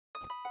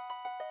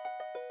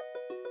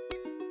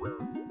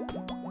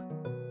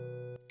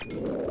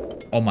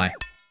Oh my.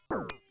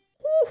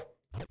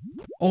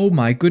 Oh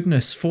my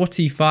goodness,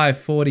 45,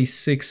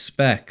 46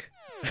 spec.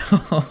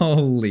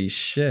 Holy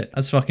shit.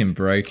 That's fucking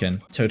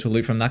broken. Total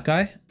loot from that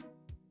guy?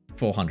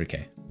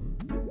 400k.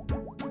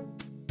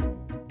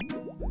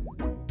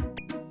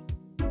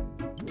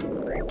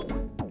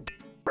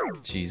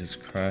 Jesus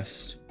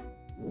Christ.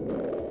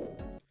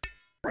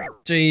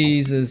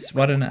 Jesus,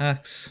 what an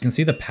axe. You can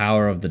see the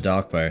power of the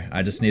dark bow.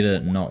 I just need to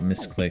not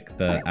misclick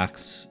the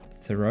axe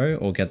throw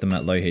or get them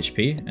at low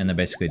HP and they're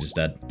basically just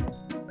dead.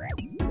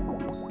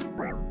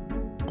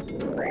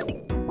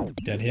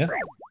 Dead here?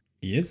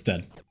 He is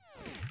dead.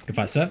 Good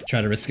fight, sir.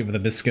 Try to risk it with a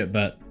biscuit,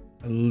 but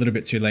a little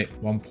bit too late.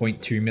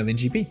 1.2 million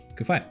GP.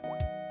 Good fight.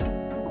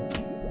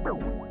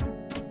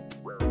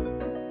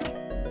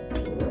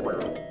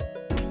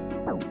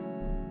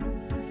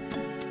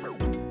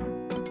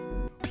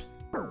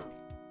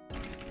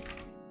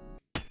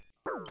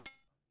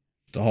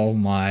 Oh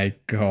my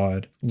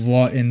god.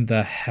 What in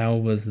the hell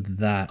was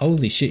that?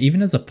 Holy shit,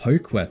 even as a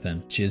poke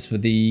weapon. Cheers for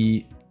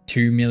the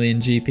 2 million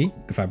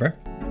GP. Good fight, bro.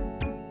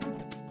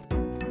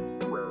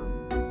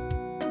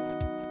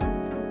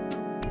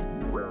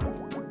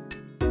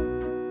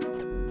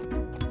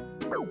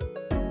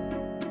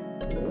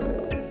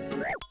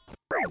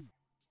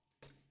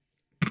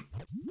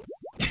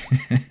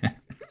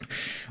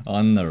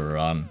 On the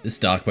run. This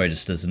dark bow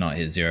just does not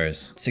hit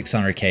zeros.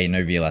 600k,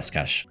 no VLS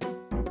cash.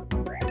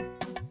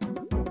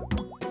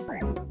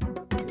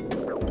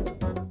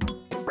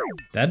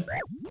 Dead.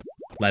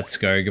 Let's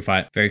go. Good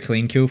fight. Very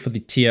clean kill for the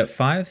tier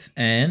 5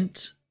 and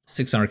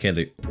 600k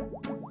loot.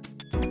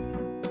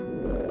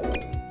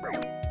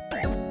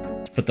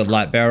 Put the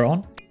light bearer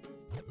on.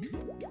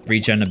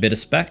 Regen a bit of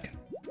spec.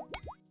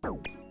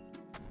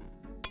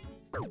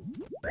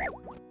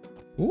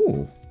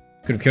 Ooh.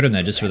 Could have killed him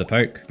there just with a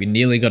poke. We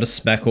nearly got a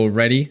spec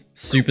already.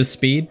 Super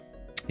speed.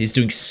 He's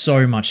doing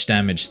so much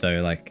damage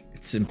though. Like,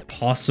 it's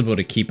impossible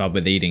to keep up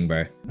with eating,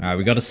 bro. Alright,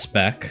 we got a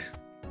spec.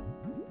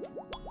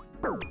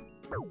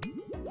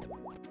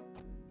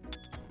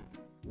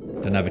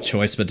 Don't have a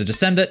choice but to just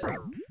send it.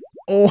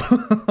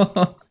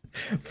 Oh,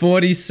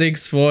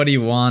 46,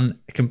 41.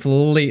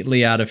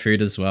 Completely out of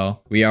food as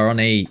well. We are on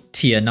a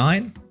tier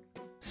 9.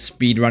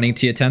 Speed running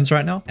tier 10s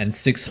right now. And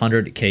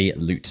 600k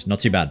loot. Not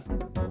too bad.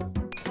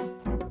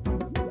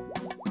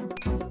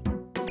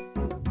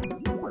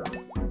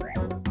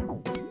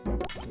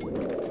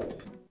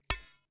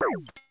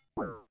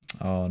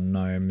 Oh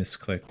no,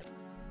 misclicked.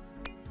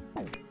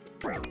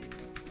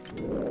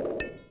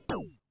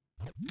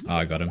 Oh,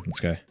 I got him. Let's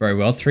go. Bro,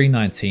 well,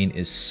 319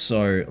 is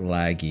so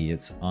laggy.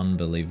 It's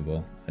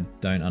unbelievable. I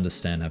don't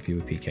understand how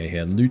people PK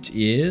here. Loot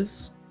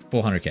is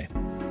 400k.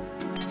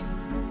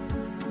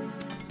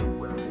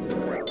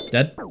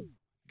 Dead?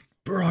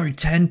 Bro,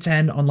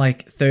 1010 on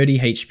like 30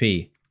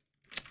 HP.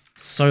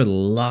 So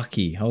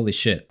lucky. Holy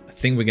shit. I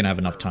think we're gonna have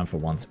enough time for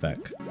one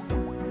spec.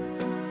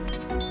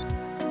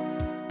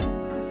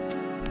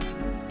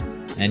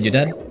 And you're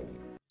dead?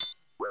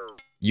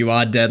 You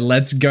are dead.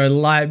 Let's go.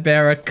 Light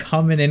bearer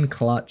coming in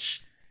clutch.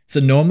 So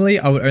normally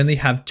I would only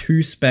have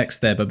 2 specs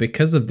there, but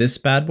because of this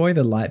bad boy,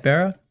 the light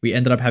bearer, we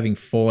ended up having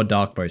 4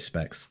 dark bow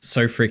specs.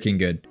 So freaking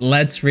good.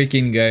 Let's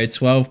freaking go.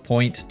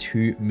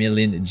 12.2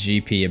 million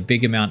GP, a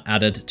big amount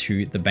added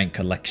to the bank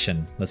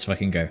collection. Let's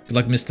fucking go. Good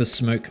luck, Mr.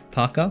 Smoke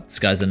Parker. This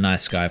guy's a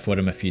nice guy. I've fought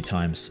him a few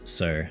times.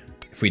 So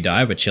if we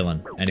die, we're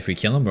chilling. And if we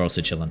kill him, we're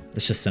also chilling.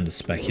 Let's just send a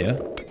spec here.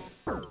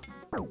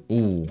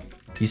 Ooh,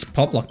 he's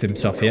pop locked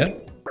himself here.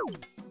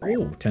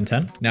 Ooh,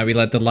 1010. Now we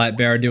let the light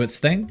bearer do its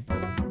thing.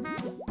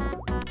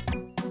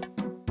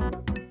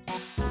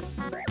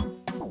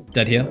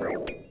 Dead here.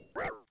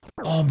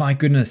 Oh my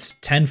goodness,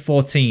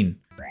 1014.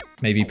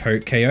 Maybe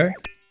poke KO.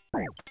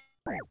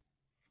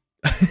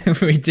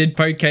 We did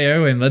poke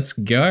KO and let's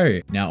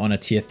go. Now on a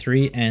tier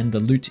 3 and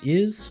the loot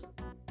is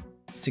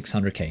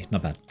 600k,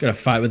 not bad. Got a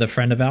fight with a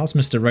friend of ours,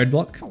 Mr.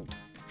 Roadblock.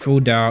 Full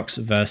Darox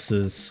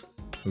versus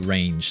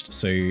ranged,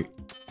 so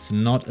it's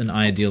not an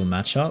ideal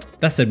matchup.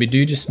 That said, we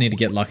do just need to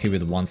get lucky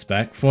with one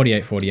spec.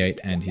 48, 48,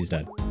 and he's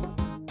dead.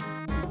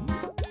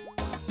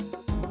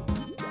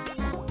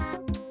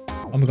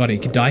 Oh my god, he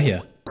could die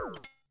here.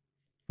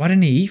 Why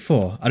didn't he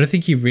E4? I don't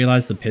think he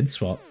realized the PID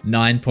swap.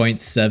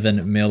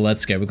 9.7 mil,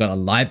 let's go. We got a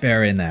light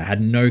bearer in there. I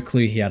had no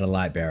clue he had a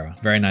light bearer.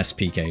 Very nice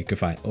PK, good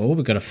fight. Oh,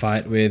 we got a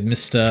fight with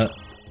Mr.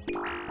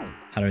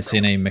 How do I say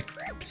your name?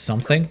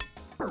 Something?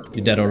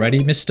 You're dead already,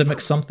 Mr.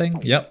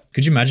 McSomething? Yep.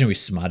 Could you imagine we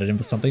smarted him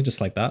for something just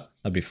like that?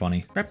 That'd be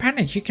funny. Red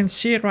Panic, you can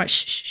see it right.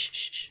 Shh, shh,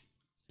 shh, shh.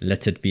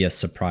 Let it be a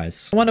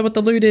surprise. I wonder what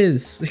the loot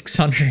is.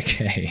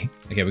 600k.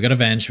 Okay, we got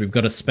Avenge. We've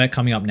got a spec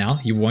coming up now.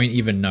 He won't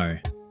even know.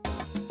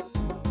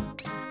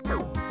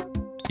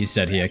 He's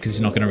dead here because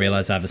he's not going to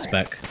realize I have a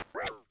spec.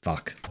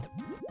 Fuck.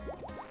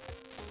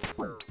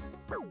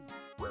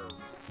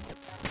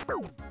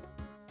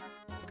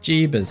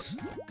 Jeebus.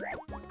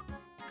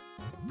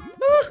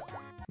 Ah,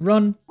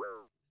 run.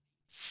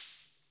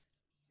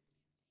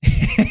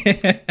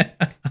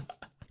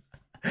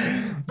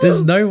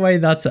 There's no way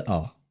that's a—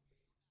 oh.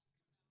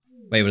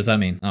 Wait, what does that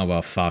mean? Oh,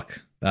 well, fuck.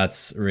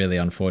 That's really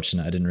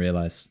unfortunate. I didn't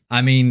realize.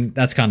 I mean,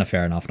 that's kind of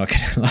fair enough, not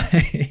gonna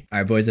lie. All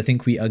right, boys, I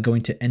think we are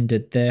going to end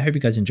it there. Hope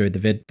you guys enjoyed the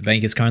vid. The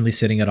bank is currently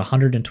sitting at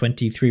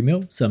 123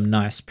 mil, some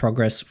nice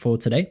progress for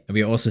today. And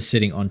we are also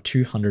sitting on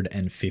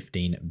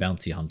 215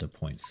 bounty hunter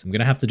points. I'm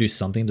gonna have to do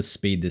something to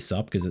speed this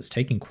up because it's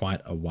taking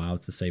quite a while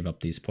to save up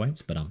these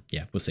points, but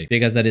yeah, we'll see. Yeah,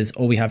 guys, that is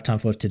all we have time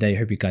for today.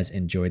 Hope you guys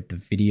enjoyed the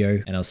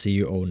video, and I'll see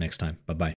you all next time. Bye-bye.